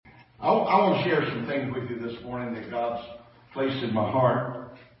I want to share some things with you this morning that God's placed in my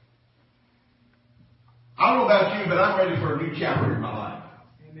heart. I don't know about you, but I'm ready for a new chapter in my life.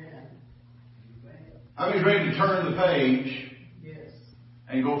 Amen. I'm just ready to turn the page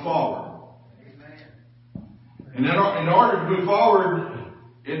and go forward. Amen. And in order to move forward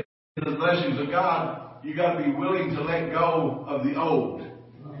in the blessings of God, you got to be willing to let go of the old.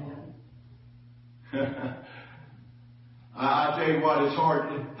 I tell you what, it's hard.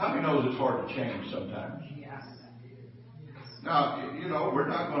 How many knows it's hard to change sometimes? Yes. Now, you know, we're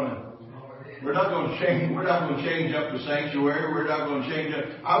not going to change. We're not going to change up the sanctuary. We're not going to change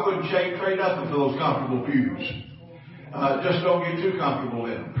it. I wouldn't trade nothing for those comfortable pews. Just don't get too comfortable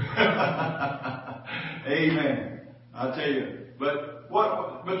in them. Amen. I tell you. But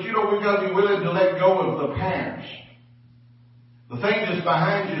you know, we've got to be willing to let go of the past. The thing that's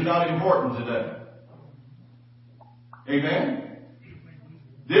behind you is not important today. Amen?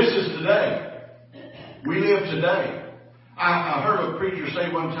 This is today. We live today. I heard a preacher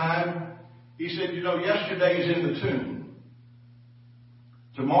say one time, he said, you know, yesterday's in the tomb.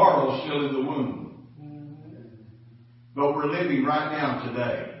 Tomorrow's still in the womb. But we're living right now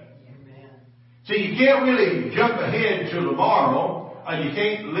today. See, you can't really jump ahead to tomorrow, and you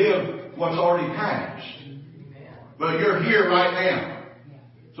can't live what's already passed. But you're here right now.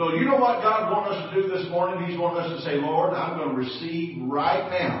 So you know what God wants us to do this morning? He's wanting us to say, Lord, I'm going to receive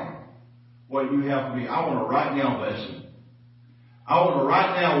right now what you have for me. I want a right now blessing. I want a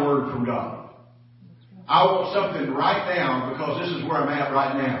right now word from God. I want something right now because this is where I'm at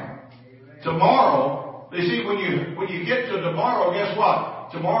right now. Tomorrow, you see, when you get to tomorrow, guess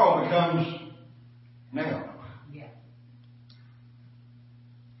what? Tomorrow becomes now.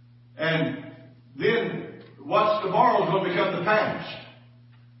 And then what's tomorrow is going to become the past.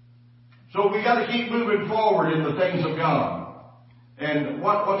 So we got to keep moving forward in the things of God. And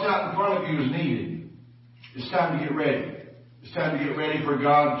what's out in front of you is needed. It's time to get ready. It's time to get ready for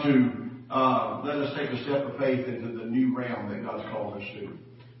God to let us take a step of faith into the new realm that God's called us to.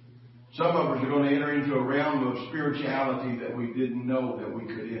 Some of us are going to enter into a realm of spirituality that we didn't know that we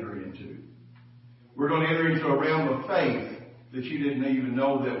could enter into. We're going to enter into a realm of faith that you didn't even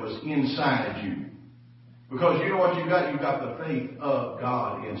know that was inside you. Because you know what you've got? You've got the faith of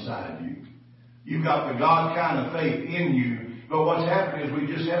God inside you. You've got the God kind of faith in you. But what's happening is we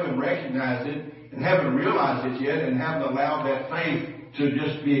just haven't recognized it and haven't realized it yet and haven't allowed that faith to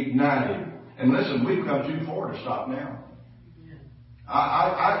just be ignited. And listen, we've come too far to stop now.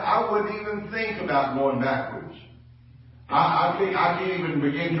 I wouldn't even think about going backwards. I can't even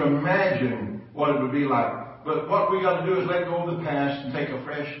begin to imagine what it would be like. But what we got to do is let go of the past and take a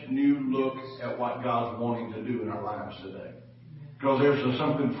fresh new look at what God's wanting to do in our lives today. Because there's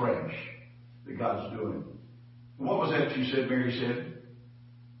something fresh that God's doing. What was that you said, Mary said?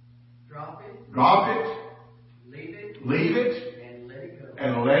 Drop it. Drop it. Leave it. Leave it. And let it go.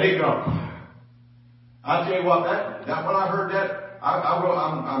 And let it go. I tell you what, that when I heard that,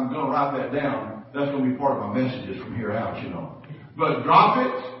 I'm going to write that down. That's going to be part of my messages from here out, you know. But drop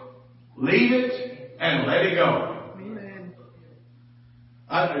it, leave it, and let it go. Amen.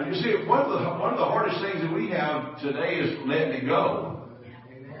 You see, one of the hardest things that we have today is letting it go.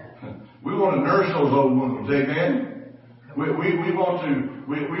 Amen. We want to nurse those old wounds, amen. We want to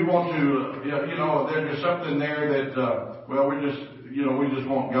you know, there's something there that we just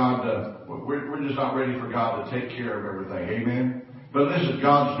want God to. We're just not ready for God to take care of everything, amen. But listen,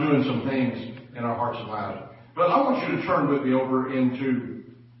 God's doing some things in our hearts and lives. But I want you to turn with me over into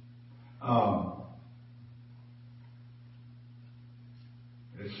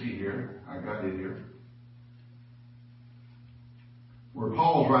let's see here. I got it here. Where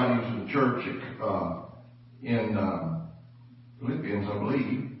Paul's writing to the church in Philippians, I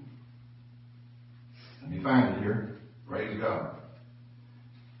believe. Let me find it here. Praise God.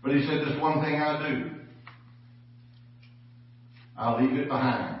 But he said, this one thing I do. I'll leave it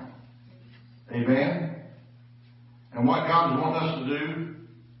behind. Amen? And what God wants us to do,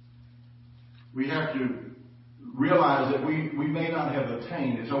 we have to realize that we may not have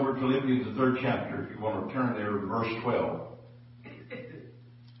attained. It's over in Philippians, the 3rd chapter, if you want to turn there, verse 12.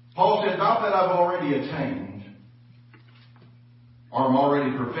 Paul said, not that I've already attained, or I'm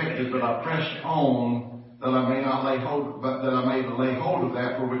already perfected, but I press on that I may not lay hold, but that I may lay hold of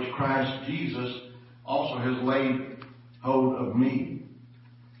that for which Christ Jesus also has laid hold of me.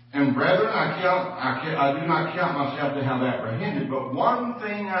 And brethren, I do not count myself to have apprehended, but one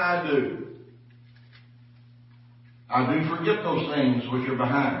thing I do forget those things which are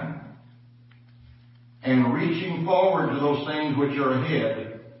behind, and reaching forward to those things which are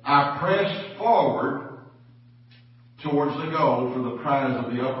ahead, I press forward towards the goal for the prize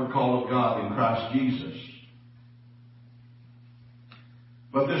of the upward call of God in Christ Jesus.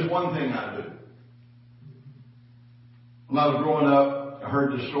 But there's one thing I do. When I was growing up, I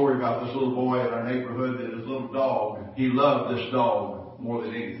heard this story about this little boy in our neighborhood that his little dog, he loved this dog more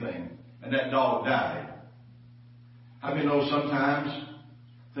than anything. And that dog died. How many know sometimes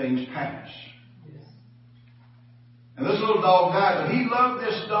things pass? Yes. And this little dog died, but he loved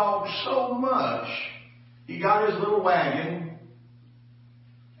this dog so much, he got his little wagon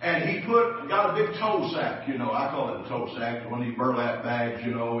and he got a big tow sack, I call it a tow sack, one of these burlap bags,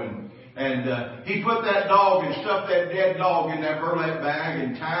 and he put that dog and stuffed that dead dog in that burlap bag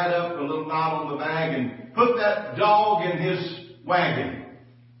and tied up a little knot on the bag and put that dog in his wagon.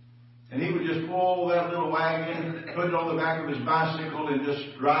 And he would just pull that little wagon, put it on the back of his bicycle and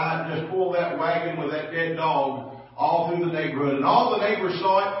just pull that wagon with that dead dog all through the neighborhood. And all the neighbors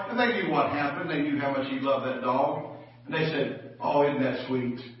saw it and they knew what happened. They knew how much he loved that dog. And they said, "Oh, isn't that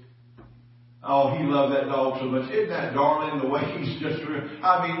sweet? Oh, he loved that dog so much. Isn't that darling the way he's just, but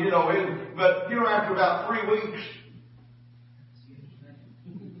after about 3 weeks,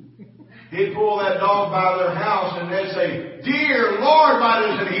 he'd pull that dog by their house and they'd say, 'Dear Lord, why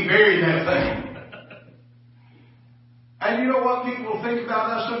doesn't he bury that thing?'" And you know what people think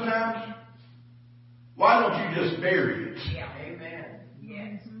about us sometimes? Why don't you just bury it? Yeah. Amen.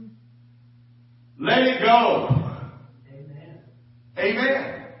 Yes. Let it go. Amen.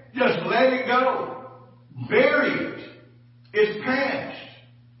 Amen. Just let it go. Bury it. It's past.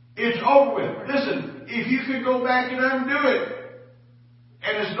 It's over with. Listen, if you could go back and undo it,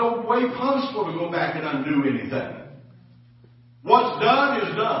 and it's no way possible to go back and undo anything. What's done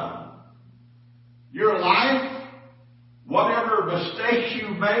is done. Your life, whatever mistakes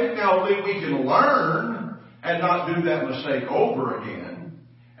you've made, now we can learn and not do that mistake over again.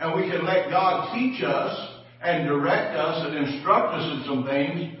 And we can let God teach us and direct us and instruct us in some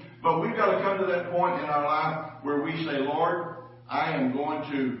things. But we've got to come to that point in our life where we say, "Lord, I am going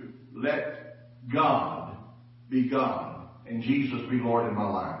to let God be God and Jesus be Lord in my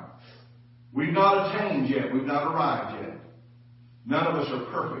life." We've not attained yet. We've not arrived yet. None of us are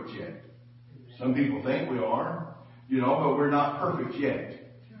perfect yet. Some people think we are, but we're not perfect yet.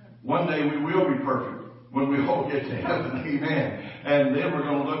 One day we will be perfect when we all get to heaven. Amen. And then we're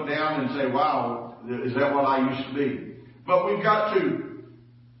going to look down and say, "Wow, is that what I used to be?" But we've got to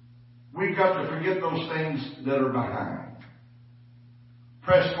forget those things that are behind.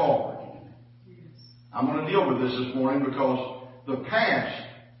 Press forward. I'm going to deal with this morning because the past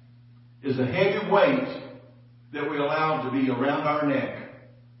is a heavy weight that we allow to be around our neck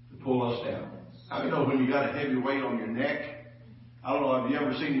to pull us down. How do you know when you got a heavy weight on your neck? I don't know, have you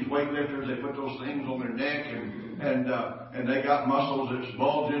ever seen these weightlifters? They put those things on their neck and they got muscles that's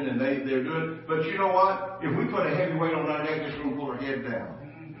bulging and they're doing. But you know what? If we put a heavy weight on our neck, it's going to pull our head down.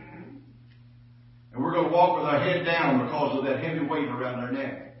 And we're going to walk with our head down because of that heavy weight around our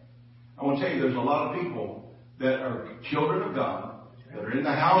neck. I want to tell you, there's a lot of people that are children of God, that are in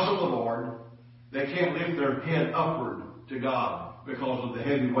the house of the Lord, that can't lift their head upward to God because of the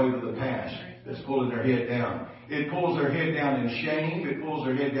heavy weight of the past that's pulling their head down. It pulls their head down in shame. It pulls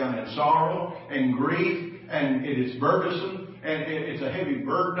their head down in sorrow and grief, and it is burdensome, and it's a heavy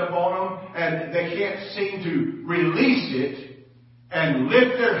burden upon them, and they can't seem to release it and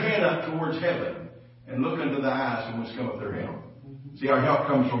lift their head up towards heaven and look into the eyes from which cometh their help. See, our help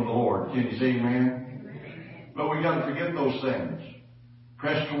comes from the Lord. Can you say amen? But we got to forget those things.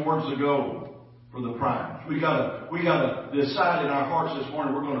 Press towards the goal for the prize. We got to decide in our hearts this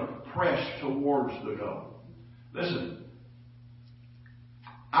morning we're going to press towards the goal. Listen,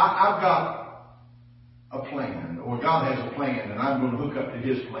 I've got a plan, or God has a plan, and I'm going to hook up to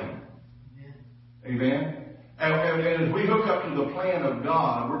His plan. Amen? And as we hook up to the plan of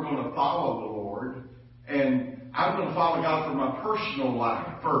God, we're going to follow the Lord, and I'm going to follow God for my personal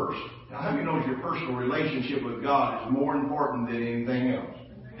life first. Now, how many know your personal relationship with God is more important than anything else?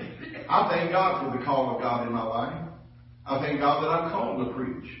 I thank God for the call of God in my life. I thank God that I'm called to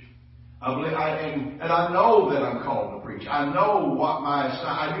preach. I know that I'm called to preach. I knew what my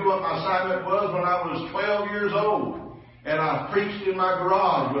assignment was when I was 12 years old. And I preached in my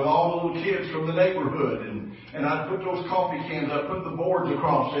garage with all the little kids from the neighborhood. And I'd put those coffee cans up, put the boards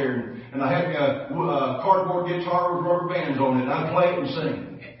across there. And I had a cardboard guitar with rubber bands on it. And I'd play it and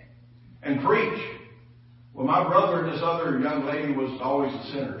sing. And preach. Well, my brother and this other young lady was always the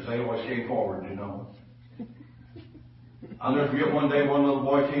sinners. They always came forward, I'll never forget one day one little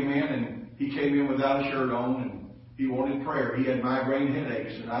boy came in and he came in without a shirt on and he wanted prayer. He had migraine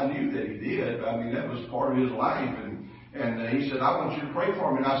headaches and I knew that he did. I mean, that was part of his life. And he said, "I want you to pray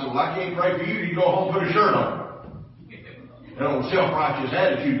for me." And I said, "Well, I can't pray for you. You go home and put a shirt on." That old self-righteous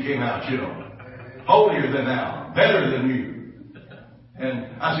attitude came out, you know. Holier than thou, better than you.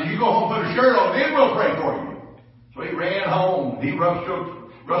 And I said, you go home and put a shirt on, then we'll pray for you. So he ran home. He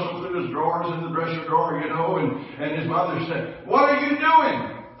rustled through his drawers in the dresser drawer, you know, and his mother said, what are you doing?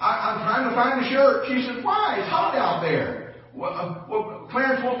 I'm trying to find a shirt. She said, why? It's hot out there. Well,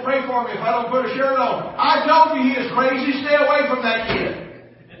 Clarence won't pray for me if I don't put a shirt on. I told you he is crazy. Stay away from that kid.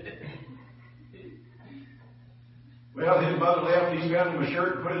 Well, his mother left. He found him a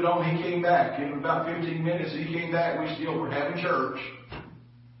shirt and put it on. He came back. In about 15 minutes, he came back. We still were having church.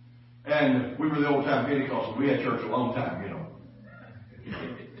 And we were the old-time Pentecostals. We had church a long time, you know.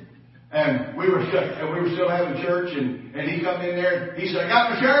 And we were still having church, and he come in there. He said, I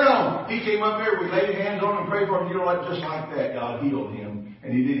got my shirt on. He came up there. We laid hands on him and prayed for him. You know what? Just like that, God healed him.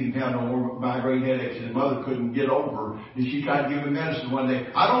 And he didn't even have no more migraine headaches. His mother couldn't get over. And she tried to give him medicine one day.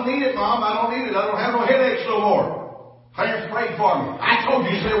 I don't need it, Mom. I don't need it. I don't have no headaches no more. Clarence prayed for me. I told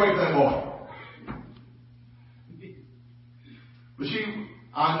you to stay away from that boy. But see,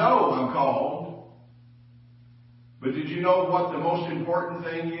 I know I'm called. But did you know what the most important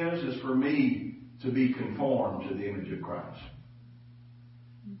thing is? Is for me to be conformed to the image of Christ.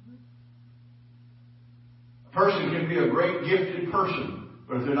 A person can be a great gifted person,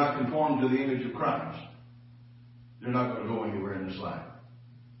 but if they're not conformed to the image of Christ, they're not going to go anywhere in this life.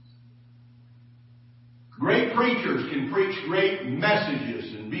 Great preachers can preach great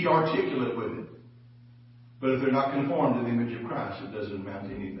messages and be articulate with it. But if they're not conformed to the image of Christ, it doesn't amount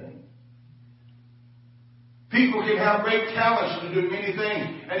to anything. People can have great talents to do many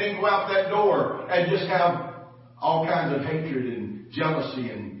things and then go out that door and just have all kinds of hatred and jealousy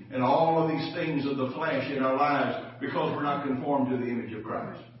and all of these things of the flesh in our lives because we're not conformed to the image of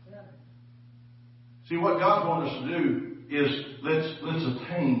Christ. See, what God wants us to do is let's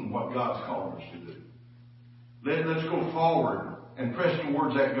attain what God's called us to do. Let's go forward and press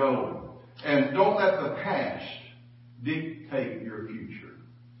towards that goal. And don't let the past dictate your future.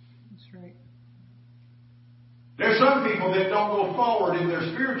 That's right. There's some people that don't go forward in their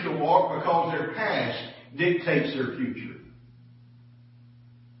spiritual walk because their past dictates their future.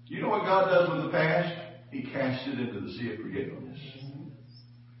 You know what God does with the past? He casts it into the sea of forgetfulness.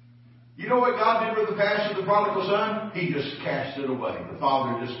 You know what God did with the past of the prodigal son? He just cast it away. The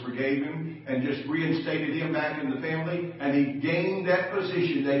father just forgave him and just reinstated him back in the family. And he gained that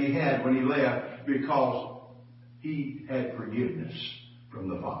position that he had when he left because he had forgiveness from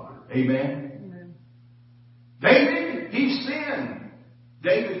the father. Amen? Amen. David, he sinned.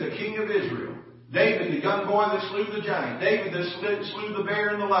 David, the king of Israel. David, the young boy that slew the giant. David that slew the bear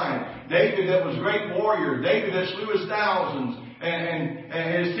and the lion. David that was a great warrior. David that slew his thousands.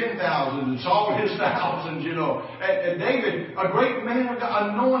 And his 10,000 and Saul his thousands, you know. And David, a great man of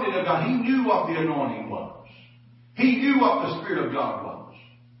God, anointed of God. He knew what the anointing was. He knew what the Spirit of God was.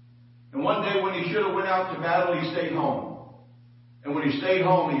 And one day when he should have went out to battle, he stayed home. And when he stayed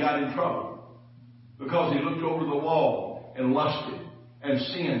home, he got in trouble. Because he looked over the wall and lusted. And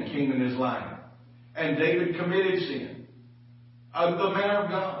sin came in his life. And David committed sin. The man of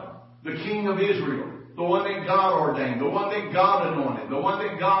God, the king of Israel. The one that God ordained, the one that God anointed, the one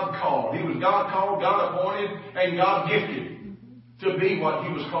that God called. He was God called, God appointed, and God gifted to be what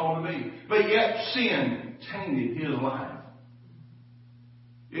he was called to be. But yet sin tainted his life.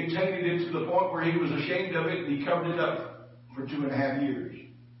 It tainted it to the point where he was ashamed of it and he covered it up for 2.5 years.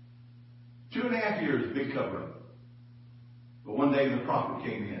 2.5 years, big cover up. But one day the prophet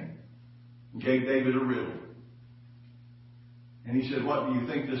came in and gave David a riddle. And he said, what do you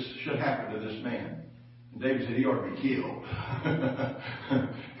think this should happen to this man? And David said, he ought to be killed.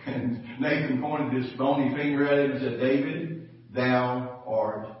 And Nathan pointed his bony finger at him and said, David, thou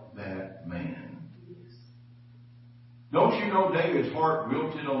art that man. Don't you know David's heart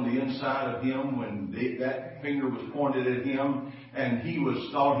wilted on the inside of him when that finger was pointed at him and he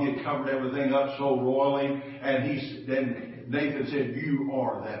thought he had covered everything up so royally, and then Nathan said, you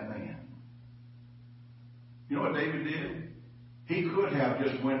are that man. You know what David did? He could have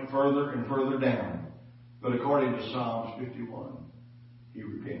just went further and further down. But according to Psalms 51, he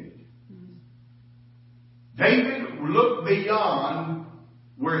repented. David looked beyond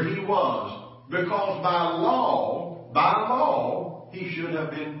where he was because by law, he should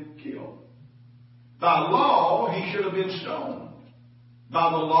have been killed. By law, he should have been stoned. By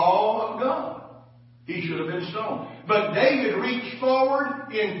the law of God, he should have been stoned. But David reached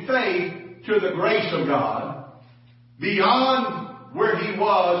forward in faith to the grace of God. Beyond where he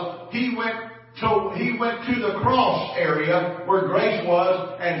was, he went to the cross area where grace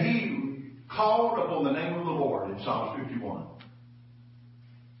was, and he called upon the name of the Lord in Psalms 51.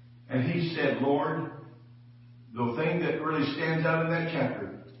 And he said, Lord, the thing that really stands out in that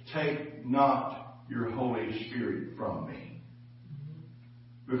chapter, take not your Holy Spirit from me.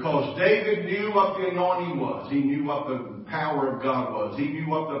 Because David knew what the anointing was. He knew what the power of God was. He knew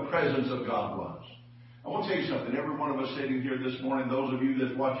what the presence of God was. I want to tell you something. Every one of us sitting here this morning, those of you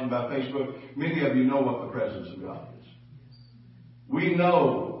that's watching by Facebook, many of you know what the presence of God is. We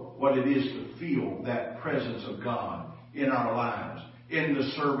know what it is to feel that presence of God in our lives, in the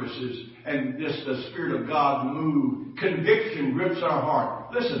services, and just the Spirit of God move. Conviction grips our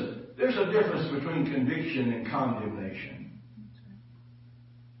heart. Listen, there's a difference between conviction and condemnation.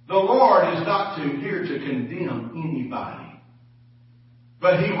 The Lord is not here to condemn anybody,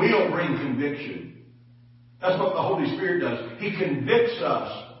 but He will bring conviction. That's what the Holy Spirit does. He convicts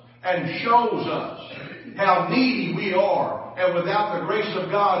us and shows us how needy we are. And without the grace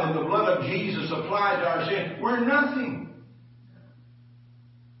of God and the blood of Jesus applied to our sin, we're nothing.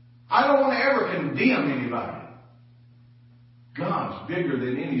 I don't want to ever condemn anybody. God's bigger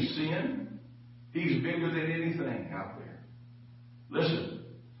than any sin. He's bigger than anything out there. Listen,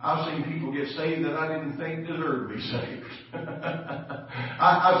 I've seen people get saved that I didn't think deserved to be saved.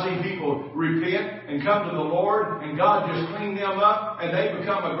 I've seen people repent and come to the Lord, and God just cleaned them up, and they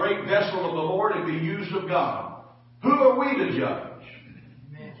become a great vessel of the Lord and be used of God. Who are we to judge?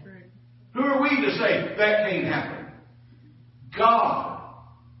 Who are we to say that can't happen? God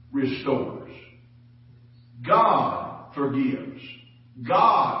restores. God forgives.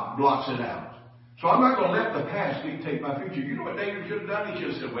 God blots it out. So I'm not going to let the past dictate my future. You know what David should have done? He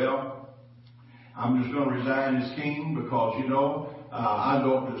should have said, well, I'm just going to resign as king because, I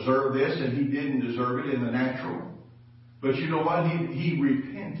don't deserve this, and he didn't deserve it in the natural. But you know what? He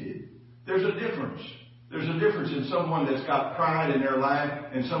repented. There's a difference. There's a difference in someone that's got pride in their life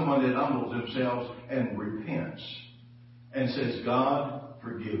and someone that humbles themselves and repents and says, God,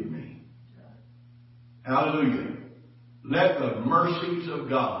 forgive me. Hallelujah. Let the mercies of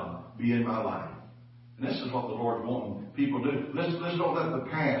God be in my life. And this is what the Lord's wanting people to do. Let's don't let the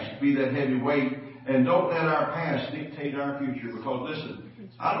past be that heavy weight, and don't let our past dictate our future. Because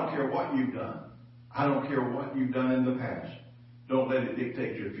listen, I don't care what you've done. I don't care what you've done in the past. Don't let it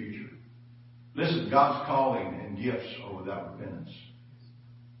dictate your future. Listen, God's calling and gifts are without repentance.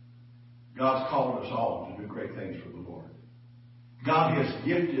 God's called us all to do great things for the Lord. God has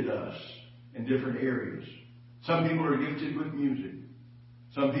gifted us in different areas. Some people are gifted with music.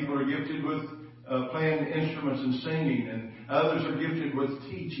 Some people are gifted with playing instruments and singing, and others are gifted with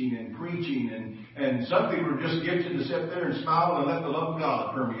teaching and preaching, and some people are just gifted to sit there and smile and let the love of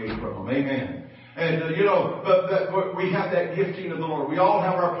God permeate from them. Amen. And, but we have that gifting of the Lord. We all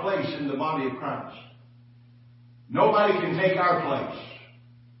have our place in the body of Christ. Nobody can take our place.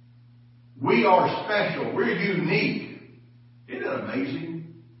 We are special. We're unique. Isn't it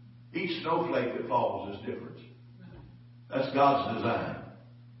amazing? Each snowflake that falls is different. That's God's design.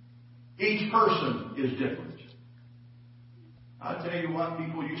 Each person is different. I tell you what,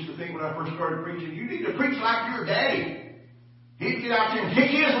 people used to think when I first started preaching, you need to preach like your daddy. He'd get out there and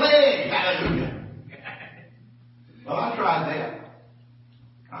kick his leg. Hallelujah. Well, I tried that.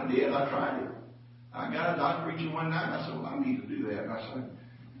 I did. I tried it. I got a doctor preaching one night, and I said, well, I need to do that. And I said,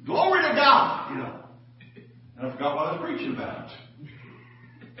 glory to God, And I forgot what I was preaching about.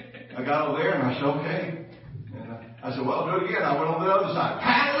 I got over there, and I said, okay. And I said, well, I'll do it again. I went on the other side.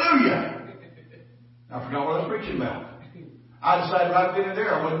 Hallelujah! I forgot what I was preaching about. I decided right then and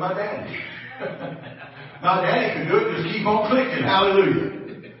there I wasn't my daddy. My daddy could do it, just keep on clicking.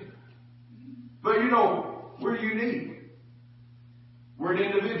 Hallelujah. But we're unique. We're an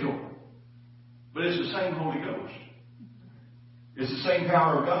individual. But it's the same Holy Ghost. It's the same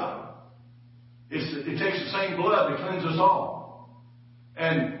power of God. It takes the same blood to cleanse us all.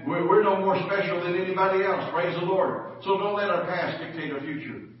 And we're no more special than anybody else. Praise the Lord. So don't let our past dictate our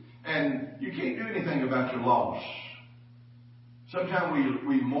future. And you can't do anything about your loss. Sometimes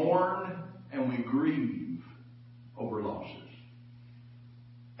we mourn and we grieve over losses.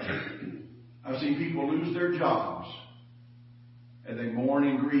 I've seen people lose their jobs, and they mourn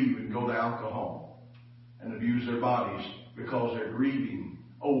and grieve and go to alcohol and abuse their bodies because they're grieving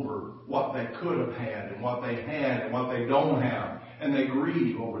over what they could have had and what they had and what they don't have, and they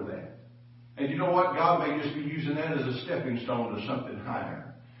grieve over that. And you know what? God may just be using that as a stepping stone to something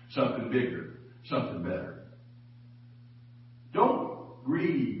higher, something bigger, something better. Don't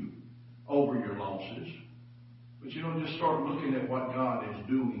grieve over your losses, but just start looking at what God is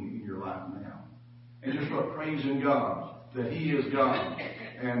doing in your life now. And just start praising God that He is God.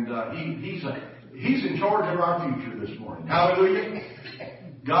 And He's in charge of our future this morning. Hallelujah.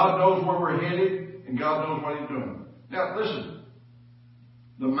 God knows where we're headed, and God knows what He's doing. Now listen,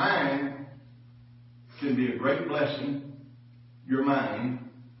 the mind can be a great blessing. Your mind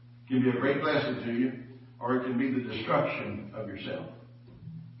can be a great blessing to you, or it can be the destruction of yourself.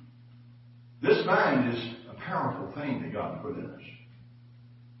 This mind is a powerful thing that God put in us.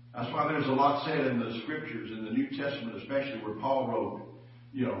 That's why there's a lot said in the scriptures, in the New Testament especially, where Paul wrote,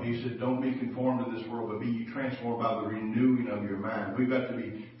 he said, don't be conformed to this world, but be ye transformed by the renewing of your mind. We've got to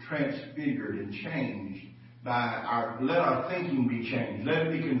be transfigured and changed let our thinking be changed. Let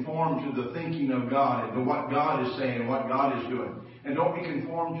it be conformed to the thinking of God and to what God is saying and what God is doing. And don't be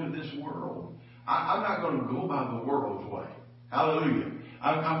conformed to this world. I'm not going to go by the world's way. Hallelujah.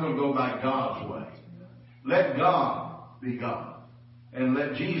 I'm going to go by God's way. Let God be God. And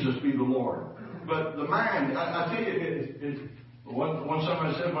let Jesus be the Lord. But the mind, I tell you, one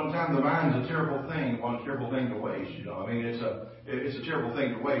somebody said one time, the mind's a terrible thing. One terrible thing to waste. It's a terrible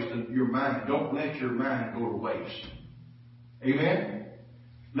thing to waste. And your mind, don't let your mind go to waste. Amen?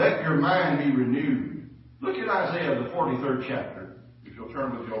 Let your mind be renewed. Look at Isaiah, the 43rd chapter. If you'll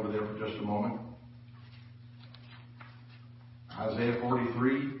turn with me over there for just a moment. Isaiah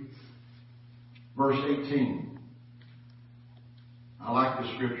 43, verse 18. I like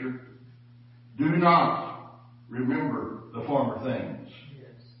this scripture. Do not remember the former things,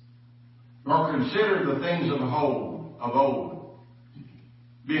 nor consider the things of old.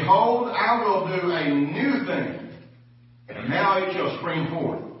 Behold, I will do a new thing, and now it shall spring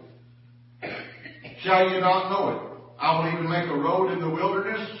forth. Shall you not know it? I will even make a road in the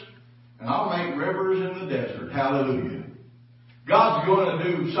wilderness, and I'll make rivers in the desert. Hallelujah. God's going to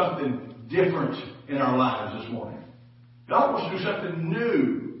do something different in our lives this morning. God wants to do something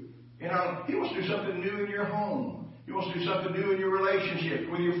new. He wants to do something new in your home. He wants to do something new in your relationships,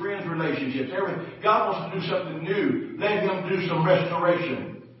 with your friends' relationships, everything. God wants to do something new. Let Him do some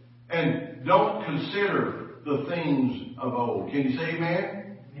restoration. And don't consider the things of old. Can you say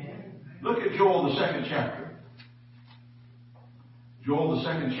amen? Amen. Look at Joel, the 2nd chapter. Joel, the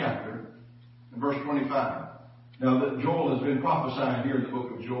 2nd chapter, and verse 25. Now, that Joel has been prophesying here in the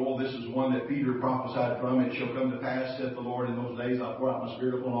book of Joel. This is one that Peter prophesied from. It shall come to pass, saith the Lord, in those days I'll pour out my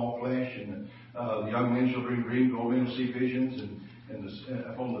spirit upon all flesh, and the young men shall dream dreams, the old men will see visions, and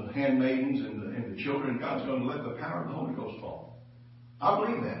upon the handmaidens and the children. God's going to let the power of the Holy Ghost fall. I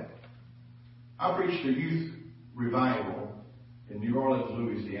believe that. I preached a youth revival in New Orleans,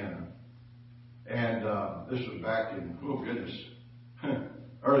 Louisiana, and this was back in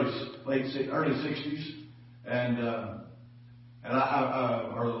early 60s. And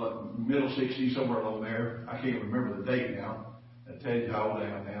or middle 60s, somewhere along there. I can't remember the date now. That tells you how old I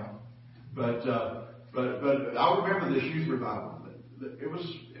am now. But I remember this youth revival. It was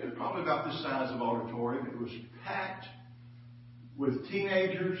probably about this size of auditorium. It was packed with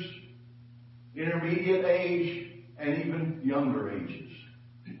teenagers, intermediate age, and even younger ages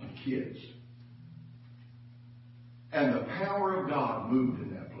of kids. And the power of God moved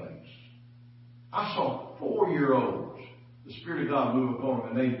in that place. I saw 4-year-olds, the Spirit of God move upon them,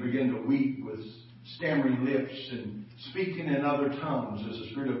 and they began to weep with stammering lips and speaking in other tongues as the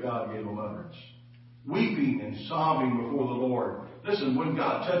Spirit of God gave them utterance. Weeping and sobbing before the Lord. Listen, when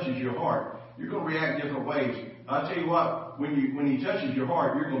God touches your heart, you're going to react different ways. I tell you what, when He touches your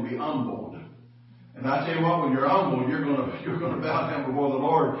heart, you're going to be humbled. And I tell you what, when you're humbled, you're going to bow down before the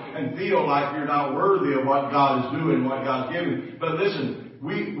Lord and feel like you're not worthy of what God is doing, what God's giving. But listen,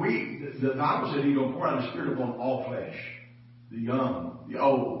 the Bible said He's going to pour out His Spirit upon all flesh. The young, the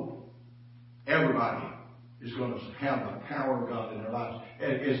old, everybody is going to have the power of God in their lives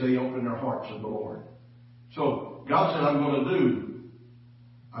as they open their hearts to the Lord. So God said, I'm going to do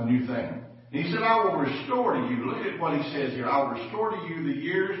a new thing. And He said, I will restore to you. Look at what He says here. I will restore to you the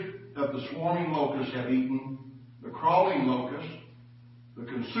years that the swarming locusts have eaten, the crawling locust, the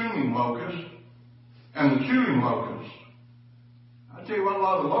consuming locust, and the chewing locust. I tell you what, a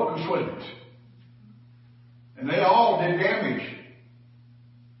lot of the locusts wouldn't. And they all did damage.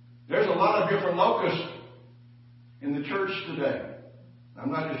 There's a lot of different locusts in the church today. I'm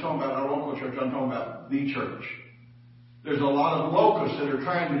not just talking about our local church, I'm talking about the church. There's a lot of locusts that are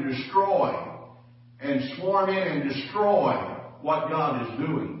trying to destroy and swarm in and destroy what God is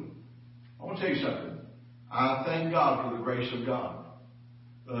doing. I want to tell you something. I thank God for the grace of God,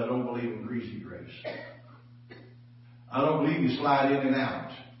 but I don't believe in greasy grace. I don't believe you slide in and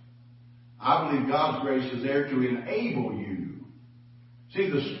out. I believe God's grace is there to enable you. See,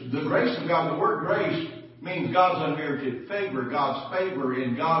 the grace of God, the word grace means God's unmerited favor, God's favor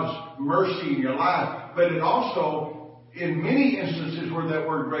and God's mercy in your life. But it also, in many instances where that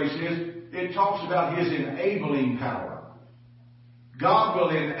word grace is, it talks about His enabling power. God will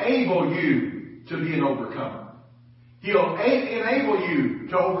enable you to be an overcomer. He'll enable you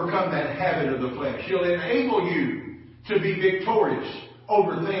to overcome that habit of the flesh. He'll enable you to be victorious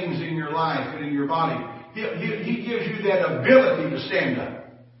over things in your life and in your body. He gives you that ability to stand up.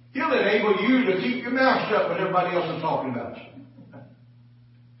 He'll enable you to keep your mouth shut when everybody else is talking about you.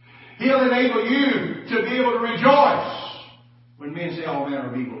 He'll enable you to be able to rejoice when men say all manner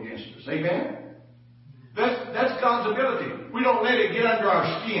of evil against us. Amen? That's God's ability. We don't let it get under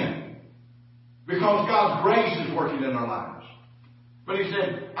our skin because God's grace is working in our lives. But He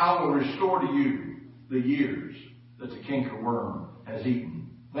said, I will restore to you the years that the cankerworm has eaten.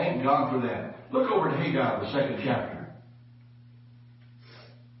 Thank God for that. Look over to Haggai, the 2nd chapter.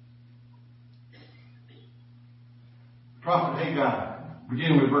 Prophet Haggai,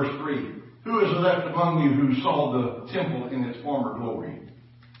 beginning with verse 3. Who is left among you who saw the temple in its former glory?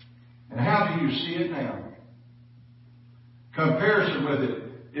 And how do you see it now? Comparison with it,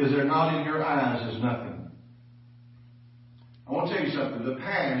 is there not in your eyes as nothing? I want to tell you something. The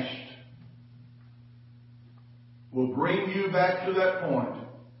past will bring you back to that point.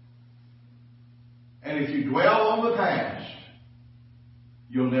 And if you dwell on the past,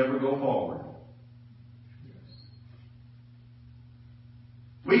 you'll never go forward.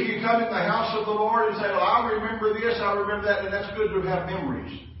 We can come in the house of the Lord and say, well, I remember this, I remember that, and that's good to have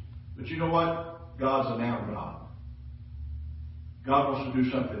memories. But you know what? God's a now God. God wants to do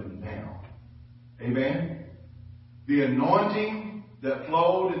something now. Amen? The anointing that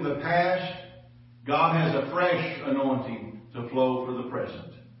flowed in the past, God has a fresh anointing to flow for the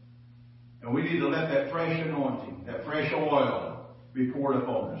present. And we need to let that fresh anointing, that fresh oil, be poured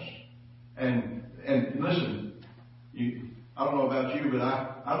upon us. And listen, I don't know about you, but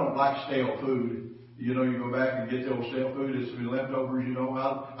I don't like stale food. You know, you go back and get the old stale food. It's been leftovers, you know.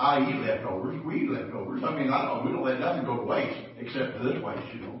 I eat leftovers. We eat leftovers. I mean, we don't let nothing go to waste except for this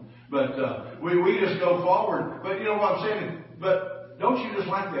waste, you know. But we just go forward. But you know what I'm saying? But don't you just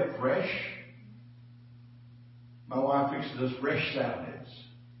like that fresh? My wife fixes us fresh salads.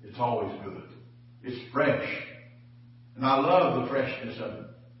 It's always good. It's fresh. And I love the freshness of it.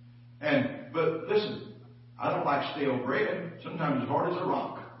 But listen, I don't like stale bread. Sometimes as hard as a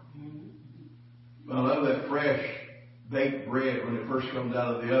rock. But I love that fresh baked bread when it first comes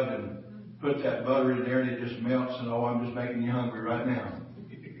out of the oven. Put that butter in there and it just melts, and oh, I'm just making you hungry right now.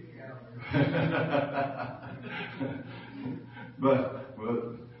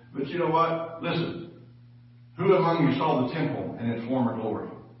 But you know what? Listen. Who among you saw the temple in its former glory?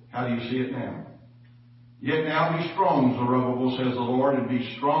 How do you see it now? Yet now be strong, Zerubbabel, says the Lord, and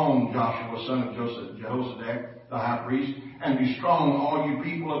be strong, Joshua, son of Jehozadak, the high priest, and be strong, all you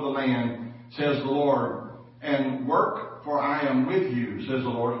people of the land, says the Lord, and work, for I am with you, says the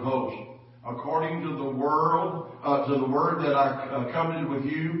Lord of hosts. According to the word that I covenanted with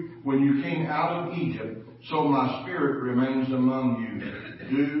you when you came out of Egypt, so my spirit remains among you.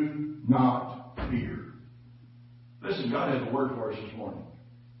 Do not fear. Listen, God has a word for us this morning.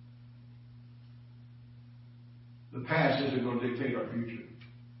 The past isn't going to dictate our future.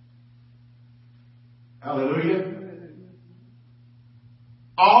 Hallelujah.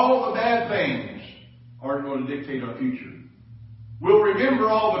 All the bad things aren't going to dictate our future. We'll remember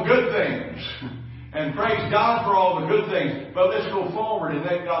all the good things and praise God for all the good things. But let's go forward and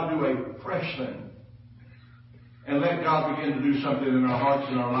let God do a fresh thing. And let God begin to do something in our hearts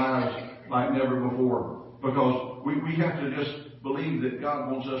and our lives like never before. Because we have to just believe that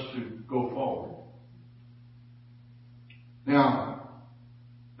God wants us to go forward. Now,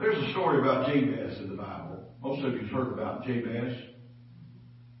 there's a story about Jabez in the Bible. Most of you've heard about Jabez.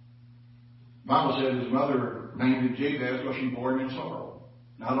 The Bible said his mother named him Jabez because she bore him in sorrow.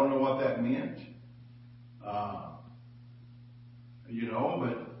 Now, I don't know what that meant. But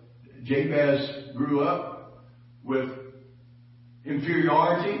Jabez grew up with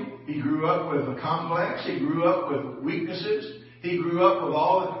inferiority. He grew up with a complex. He grew up with weaknesses. He grew up with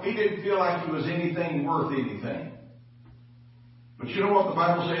he didn't feel like he was anything worth anything. But you know what the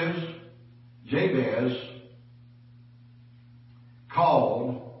Bible says? Jabez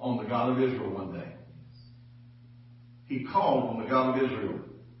called on the God of Israel one day. He called on the God of Israel.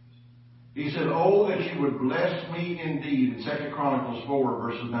 He said, oh, that you would bless me indeed, in 2 Chronicles 4,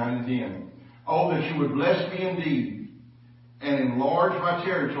 verses 9 and 10. Oh, that you would bless me indeed and enlarge my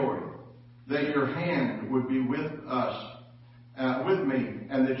territory, that your hand would be with us, with me,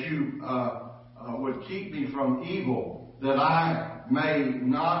 and that you would keep me from evil, that I may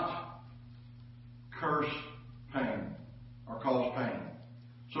not curse pain or cause pain.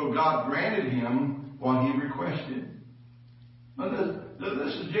 So God granted him what he requested. Now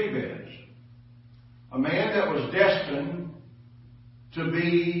this is Jabez, a man that was destined to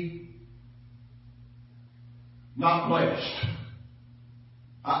be not blessed.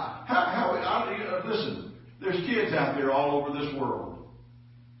 Listen, there's kids out there all over this world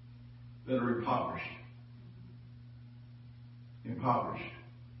that are impoverished. Impoverished.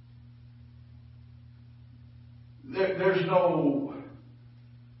 There's no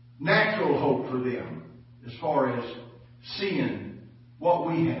natural hope for them as far as seeing what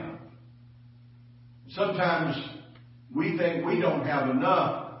we have. Sometimes we think we don't have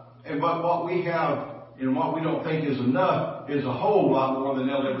enough, but what we have and what we don't think is enough is a whole lot more than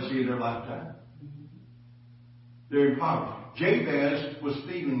they'll ever see in their lifetime. They're impoverished. Jabez was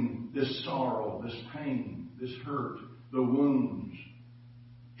feeling this sorrow, this pain, this hurt, the wounds.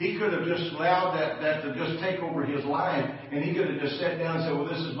 He could have just allowed that to just take over his life, and he could have just sat down and said, well,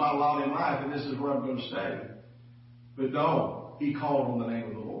 this is my lot in life, and this is where I'm going to stay. But no, he called on the name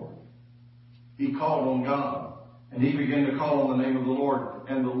of the Lord. He called on God, and he began to call on the name of the Lord,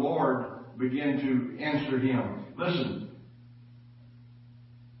 and the Lord began to answer him. Listen,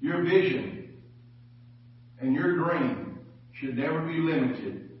 your vision and your dream should never be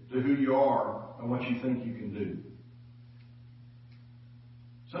limited to who you are and what you think you can do.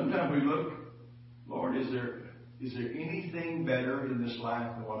 Sometimes we look, Lord, is there anything better in this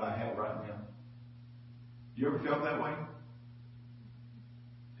life than what I have right now? You ever felt that way?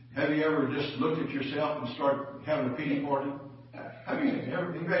 Have you ever just looked at yourself and start having a pity party? Anybody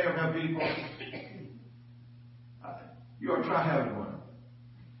ever have a pity party? You ought to try having one.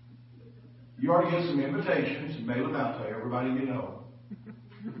 You ought to get some invitations and mail them out to everybody you know.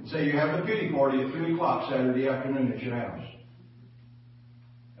 Say you have the pity party at 3 o'clock Saturday afternoon at your house.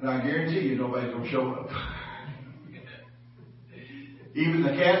 And I guarantee you nobody's going to show up. Even the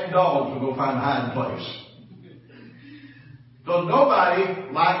cats and dogs will go find a hiding place. Because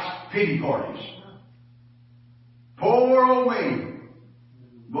nobody likes pity parties. Poor old me.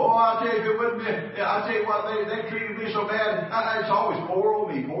 Boy, I tell you, if it wouldn't be, I tell you what, they treated me so bad. It's always poor old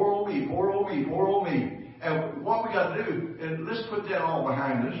me, poor old me, poor old me, poor old me. And what we got to do is let's put that all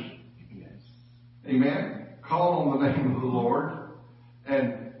behind us. Yes. Amen. Call on the name of the Lord.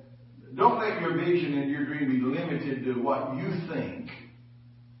 And don't let your vision and your dream be limited to what you think.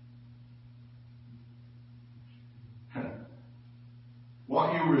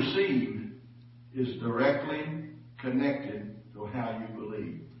 What you receive is directly connected to how you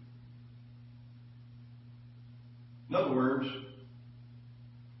believe. In other words,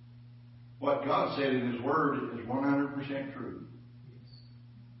 what God said in His Word is 100% true.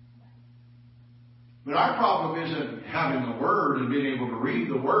 But our problem isn't having the Word and being able to read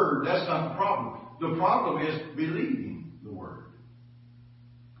the Word. That's not the problem. The problem is believing the Word.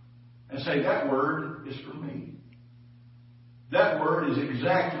 And say, that Word is for me. That Word is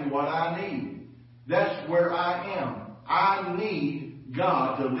exactly what I need. That's where I am. I need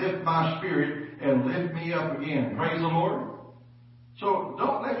God to lift my spirit and lift me up again. Praise the Lord. So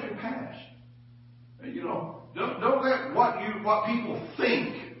don't let your past, don't let what people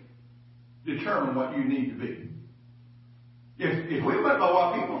think determine what you need to be. If we went by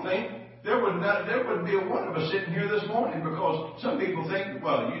what people think, there wouldn't be a one of us sitting here this morning, because some people think,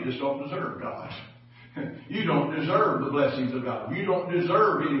 well, you just don't deserve God. You don't deserve the blessings of God. You don't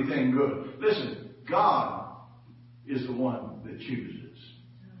deserve anything good. Listen, God is the one that chooses.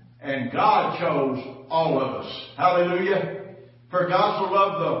 And God chose all of us. Hallelujah. For God so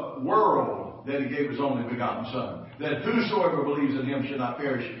loved the world that He gave His only begotten Son, that whosoever believes in Him should not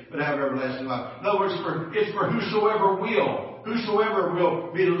perish, but have everlasting life. In other words, it's for whosoever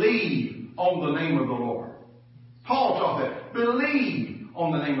will believe on the name of the Lord. Paul taught that. Believe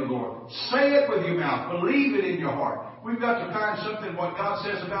on the name of the Lord. Say it with your mouth. Believe it in your heart. We've got to find something, what God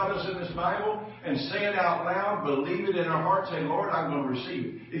says about us in this Bible, and say it out loud. Believe it in our heart. Say, Lord, I'm going to receive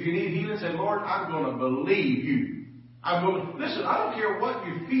it. If you need healing, say, Lord, I'm going to believe you. Listen, I don't care what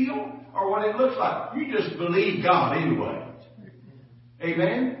you feel or what it looks like. You just believe God anyway.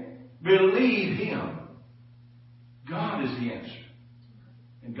 Amen? Believe Him. God is the answer.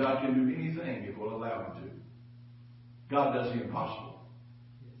 And God can do anything if we'll allow Him to. God does the impossible.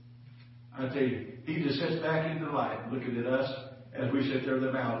 I tell you, He just sits back into the light looking at us as we sit there with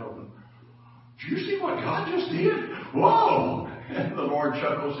our mouths open. Do you see what God just did? Whoa! And the Lord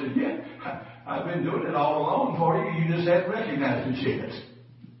chuckles and said, yeah, I've been doing it all along for you. You just haven't recognized it yet.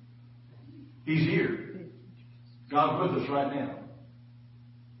 He's here. God's with us right now.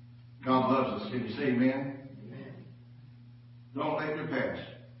 God loves us. Can you say amen? Amen. Don't let your past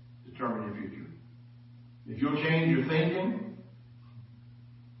determine your future. If you'll change your thinking,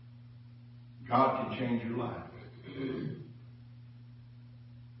 God can change your life.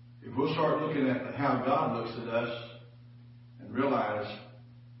 If we'll start looking at how God looks at us and realize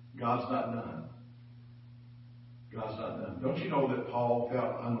God's not done. God's not done. Don't you know that Paul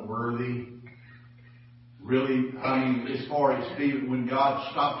felt unworthy? Really, I mean, as far as Stephen, when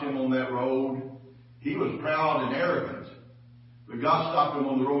God stopped him on that road, he was proud and arrogant. But God stopped him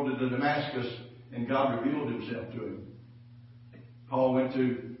on the road to Damascus, and God revealed himself to him. Paul went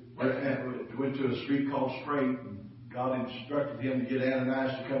to a street called Straight, and God instructed him to get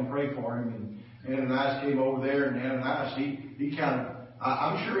Ananias to come pray for him. And Ananias came over there, and Ananias, he kind of,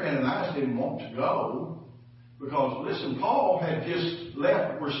 I'm sure Ananias didn't want to go. Because, listen, Paul had just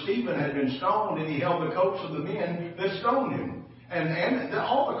left where Stephen had been stoned, and he held the coats of the men that stoned him. And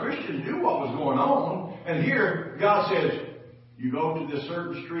all the Christians knew what was going on. And here, God says, you go to this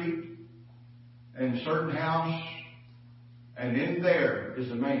certain street and certain house, and in there is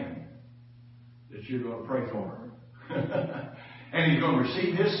a man that you're going to pray for. And he's going to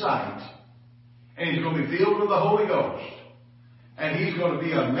receive his sight, and he's going to be filled with the Holy Ghost, and he's going to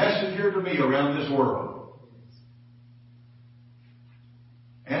be a messenger to me around this world.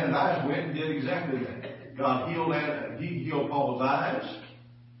 Ananias went and did exactly that. God healed Paul's eyes.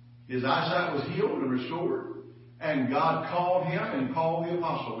 His eyesight was healed and restored. And God called him and Paul the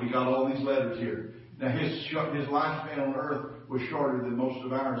apostle. We got all these letters here. Now his lifespan on earth was shorter than most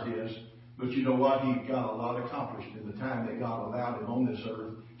of ours is. But you know what? He got a lot accomplished in the time that God allowed him on this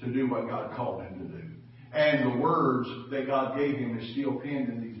earth to do what God called him to do. And the words that God gave him is still penned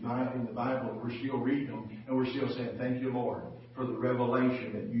in the Bible. We're still reading them. And we're still saying, thank you, Lord, for the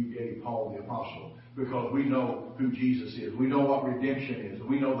revelation that you gave Paul the apostle. Because we know who Jesus is. We know what redemption is.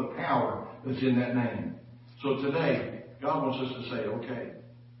 We know the power that's in that name. So today, God wants us to say, okay,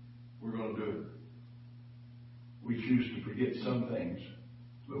 we're going to do it. We choose to forget some things,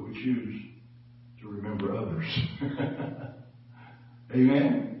 but we choose to remember others.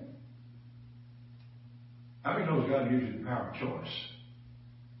 Amen? How many knows God gives you the power of choice?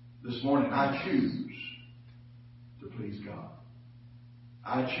 This morning, I choose to please God.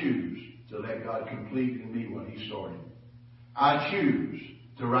 I choose to let God complete in me what He started. I choose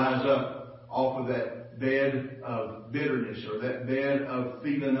to rise up off of that bed of bitterness or that bed of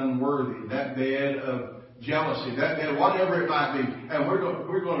feeling unworthy, that bed of jealousy, that bed, whatever it might be. And we're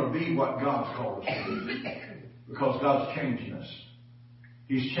going to be what God's called us to be. Because God's changing us.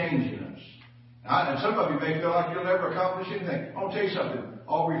 He's changing us. And some of you may feel like you'll never accomplish anything. I'll tell you something.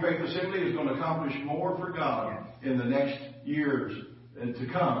 Aubrey Faith Assembly is going to accomplish more for God in the next years to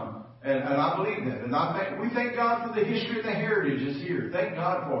come. And I believe that. And we thank God for the history and the heritage that's here. Thank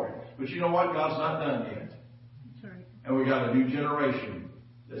God for it. But you know what? God's not done yet. That's right. And we got a new generation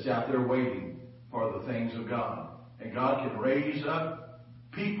that's out there waiting for the things of God. And God can raise up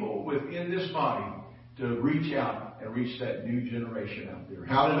people within this body to reach out and reach that new generation out there.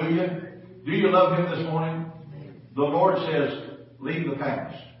 Hallelujah. Do you love Him this morning? The Lord says, leave the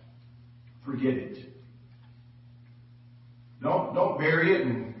past. Forget it. Don't bury it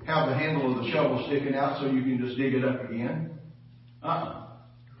and have the handle of the shovel sticking out so you can just dig it up again.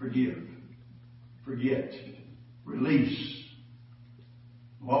 Forgive. Forget. Release.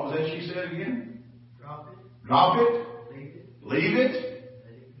 What was that she said again? Drop it. Drop it. Leave it. Leave it.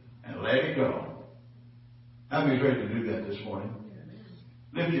 And let it go. How many's ready to do that this morning?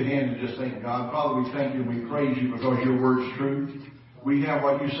 Lift your hand and just thank God. Father, we thank you and we praise you because your word's truth. We have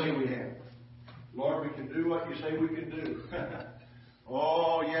what you say we have. Lord, we can do what you say we can do.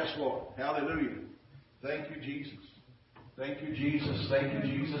 Oh, yes, Lord. Hallelujah. Thank you, Jesus. Thank you, Jesus. Thank you,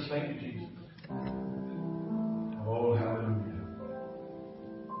 Jesus. Thank you, Jesus. Oh, hallelujah.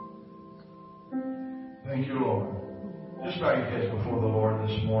 Thank you, Lord. Just bow your heads before the Lord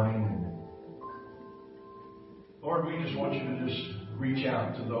this morning. Lord, we just want you to just reach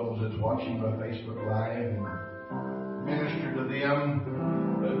out to those that's watching by Facebook Live and minister to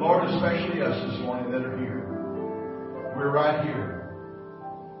them. But Lord, especially us this morning that are here. We're right here.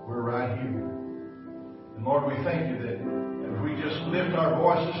 We're right here. And Lord, we thank you that if we just lift our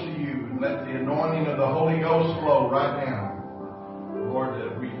voices to you and let the anointing of the Holy Ghost flow right now, Lord,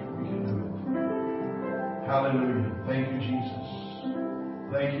 that we can do it. Hallelujah. Thank you, Jesus.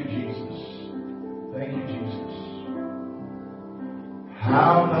 Thank you, Jesus. Thank you, Jesus.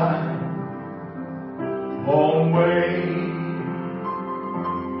 Have thine own way.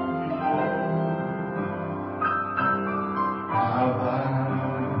 Have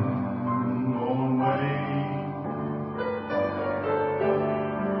thine own way.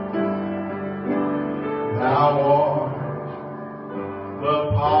 Thou art the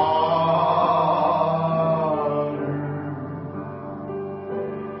potter.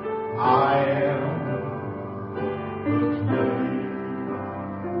 I am the clay.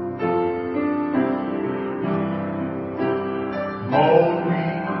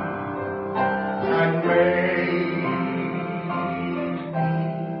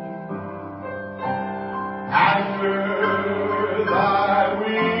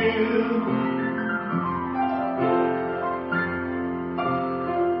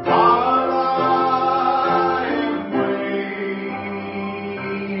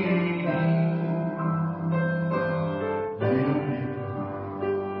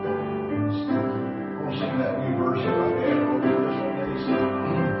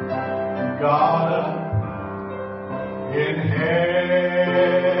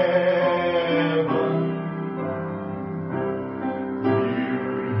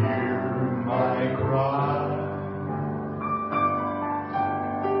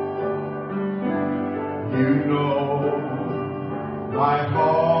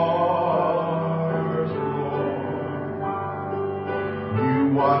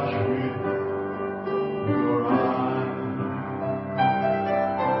 watch with your eyes.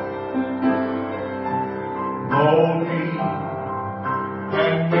 Mold me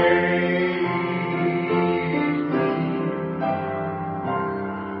and make me,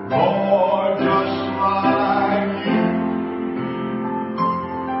 Lord, just like you.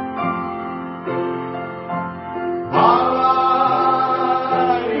 While I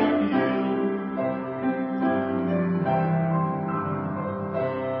am you.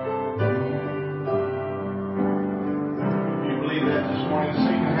 You believe that this morning?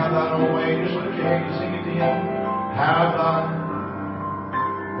 Sing Have Thine Own Way. Just lift your hand and sing it to Him. Have Thine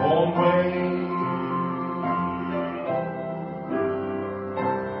own way.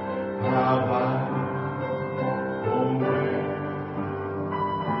 Have Thine own way.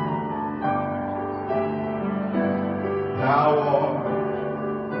 Thou art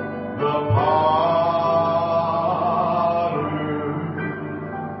the potter,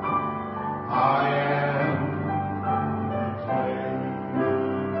 I am the clay.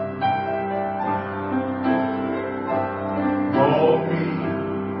 Mold me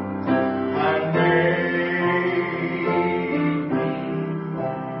and make me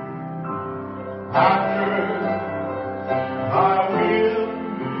after Thy will.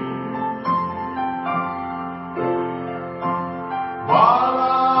 While I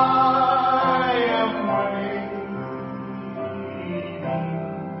am waiting,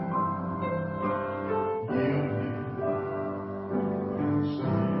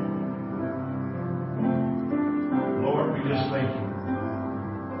 Lord, we just thank you.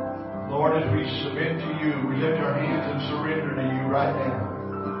 Lord, as we submit to you, we lift our hands and surrender to you right now.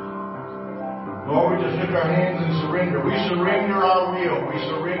 Lord, we just lift our hands and surrender. We surrender our will. We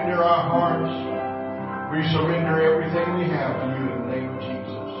surrender our hearts. We surrender everything we have to you in the name of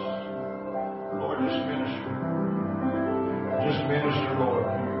Jesus. Lord, just minister. Just minister, Lord,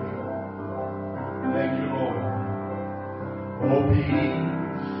 to your people. Thank you, Lord. Oh, peace.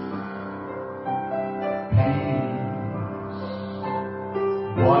 Peace.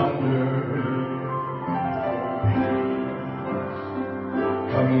 Wonderful peace.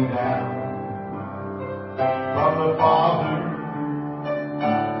 Coming down from the Father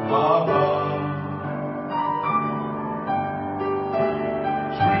above.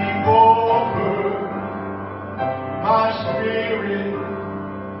 Sweep over my spirit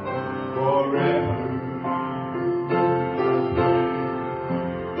forever.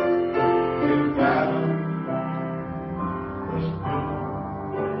 In battle was good.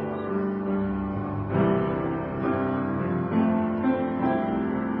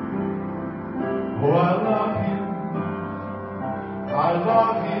 Oh, I love Him. I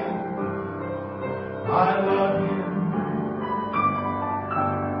love Him. I love Him.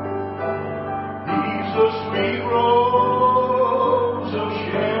 He's the sweet rose of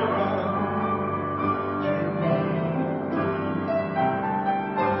Sharon to me.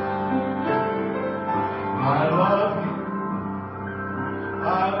 I love Him. I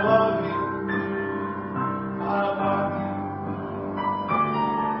love Him. I love Him.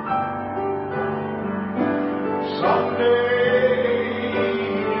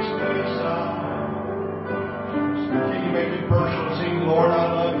 Someday His face can you make it personal? Sing, Lord, I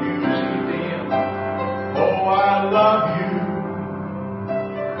love you. Sing it to Him. Oh, I love you.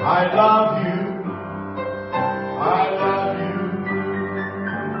 I love you. I love you.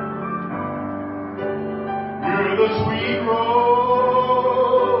 You're the sweet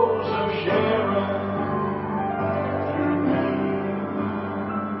rose of Sharon to me.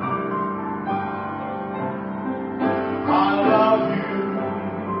 I love you.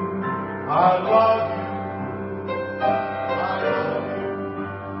 I love you. I love you.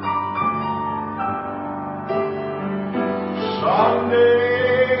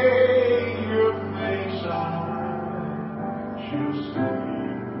 Someday your face I shall see.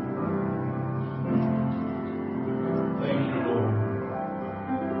 Thank you, Lord.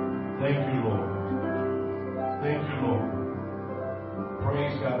 Thank you, Lord. Thank you, Lord.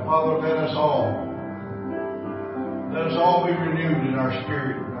 Praise God. Father, let us all be renewed in our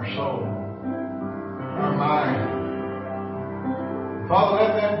spirit, in our soul, our mind. Father,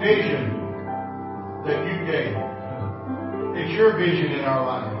 let that vision that you gave, it's your vision in our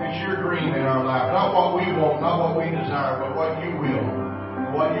life. It's your dream in our life. Not what we want, not what we desire, but what you will,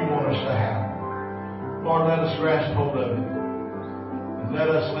 what you want us to have. Lord, let us grasp hold of it. And let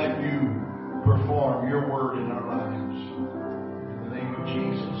us let you perform your word in our lives. In the name of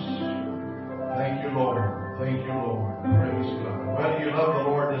Jesus. Thank you, Lord. Thank you, Lord. Praise God. Well, do you love the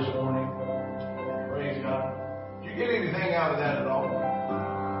Lord this morning? Praise God. Did you get anything out of that at all?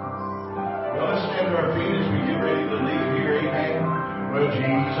 Well, let's stand to our feet as we get ready to leave here. Amen. Well,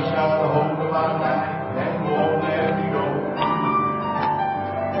 Jesus got a hold of my life and won't let me go.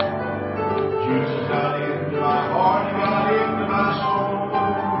 Jesus got into my heart, He got into my soul.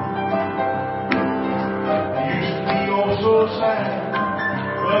 I used to be oh so sad,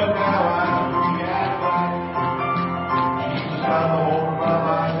 but now I'm free and light. Jesus got a hold of my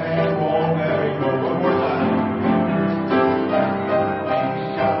life and won't let me go. One more time.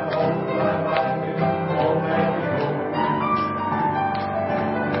 Jesus got a hold of my life and won't let me go.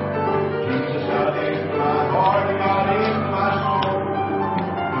 Jesus got into my heart, He got into my soul.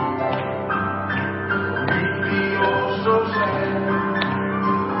 Used to be oh so sad,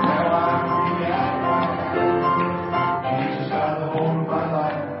 now I'm free and light. Jesus got a hold of my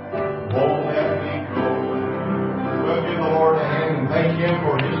life, won't let me go. Well, give the Lord a hand and thank Him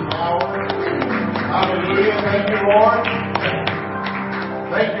for His power. Hallelujah. Thank you, Lord.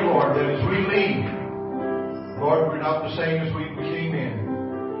 Thank you, Lord, that as we leave, Lord, we're not the same as we came in.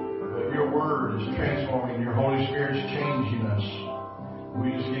 But your word is transforming. Your Holy Spirit is changing us.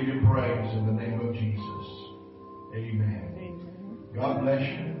 We just give you praise in the name of Jesus. Amen. God bless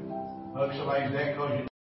you. Hug somebody's neck because you